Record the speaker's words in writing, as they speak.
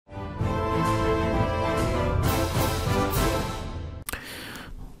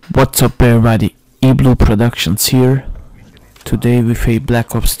What's up everybody, eBlue Productions here, today with a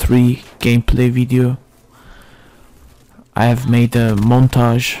Black Ops 3 gameplay video. I have made a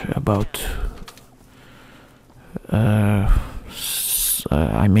montage about, I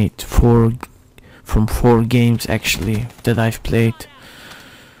made four games actually that I've played.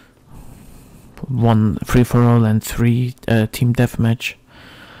 1 free-for-all and 3 team deathmatch.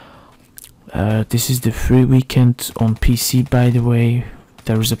 This is the free weekend on PC, by the way.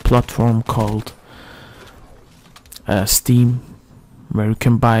 There is a platform called Steam where you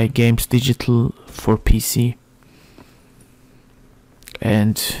can buy games digital for PC,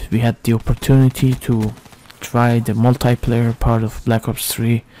 and we had the opportunity to try the multiplayer part of Black Ops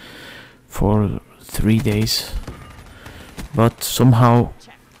 3 for 3 days, but somehow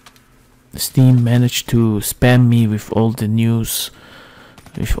Steam managed to spam me with all the news,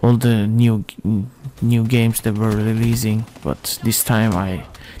 with all the new games that were releasing. But this time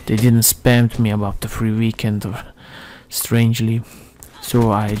they didn't spam me about the free weekend, strangely.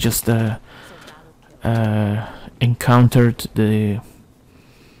 So I just encountered the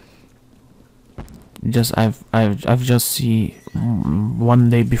I've just see one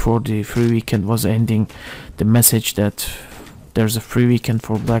day before the free weekend was ending the message that there's a free weekend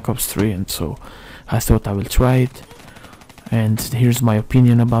for Black Ops 3, and so I thought I will try it. And here's my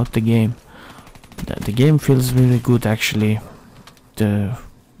opinion about the game. The game feels really good actually. The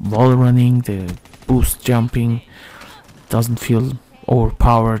wall running, the boost jumping doesn't feel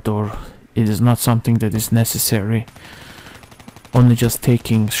overpowered, or it is not something that is necessary. Only just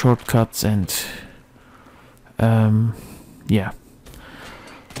taking shortcuts and yeah.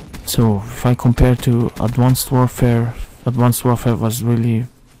 So if I compare to Advanced Warfare was really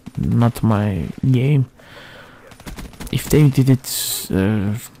not my game. If they did it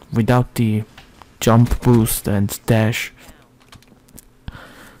without the jump boost and dash,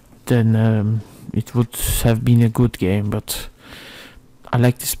 then it would have been a good game, but I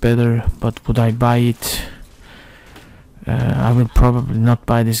like this better. But would I buy it? I will probably not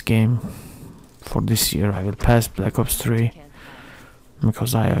buy this game for this year. I will pass Black Ops 3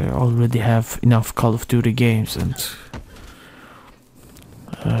 because I already have enough Call of Duty games, and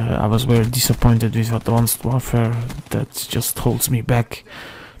I was very disappointed with Advanced Warfare. That just holds me back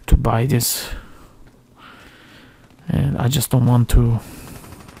to buy this, and I just don't want to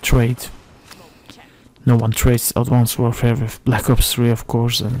trade. No one trades Advanced Warfare with Black Ops 3, of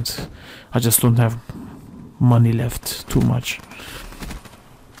course, and I just don't have money left, too much.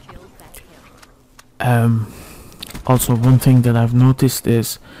 Also, one thing that I've noticed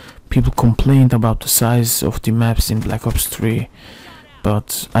is people complained about the size of the maps in Black Ops 3.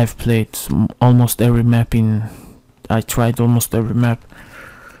 But I've played almost every map I tried almost every map,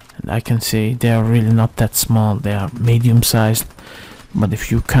 and I can say they are really not that small. They are medium sized, but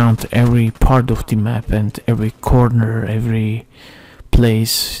if you count every part of the map and every corner, every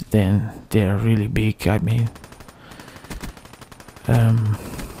place, then they are really big. I mean,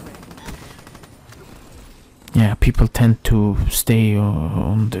 yeah, people tend to stay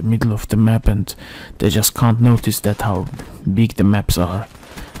on the middle of the map, and they just can't notice that how big the maps are.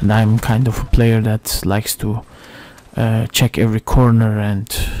 And I'm kind of a player that likes to check every corner and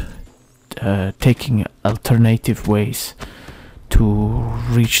taking alternative ways to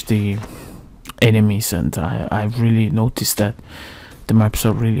reach the enemies, and I really noticed that the maps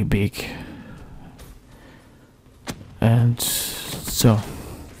are really big. And so,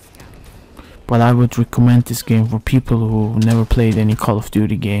 but I would recommend this game for people who never played any Call of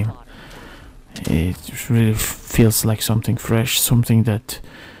Duty game. It really feels like something fresh, something that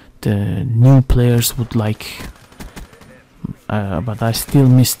the new players would like. But I still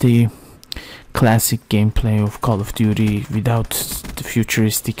miss the classic gameplay of Call of Duty without the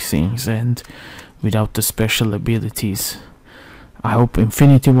futuristic things and without the special abilities. I hope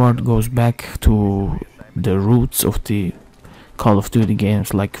Infinity Ward goes back to the roots of the Call of Duty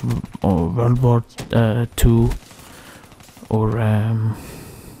games, like World War II, or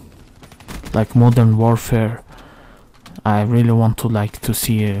like Modern Warfare. I really want to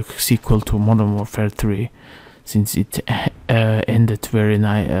see a sequel to Modern Warfare 3, since it ended very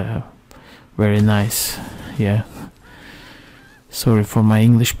nice. Yeah. Sorry for my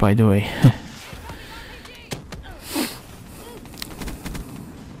English, by the way.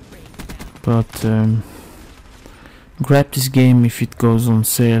 But grab this game if it goes on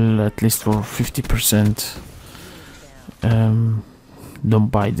sale, at least for 50%.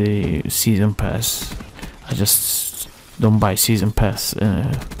 Don't buy the season pass. I just don't buy season pass.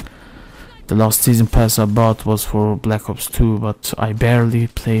 The last season pass I bought was for Black Ops 2, but I barely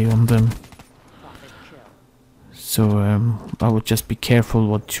play on them. So I would just be careful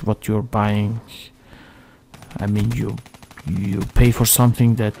what you're buying. I mean, you pay for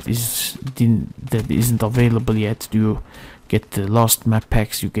something that isn't available yet. You get the last map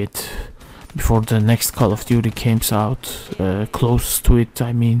packs you get before the next Call of Duty comes out, close to it,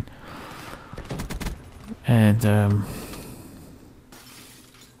 I mean. And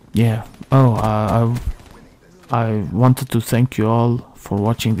yeah. Oh, I wanted to thank you all for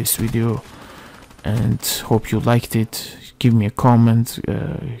watching this video, and hope you liked it. Give me a comment,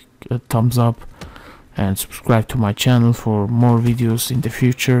 a thumbs up, and subscribe to my channel for more videos in the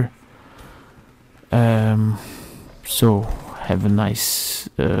future. So have a nice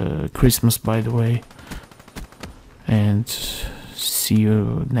Christmas, by the way, and see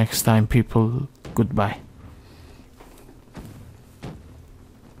you next time, people. Goodbye.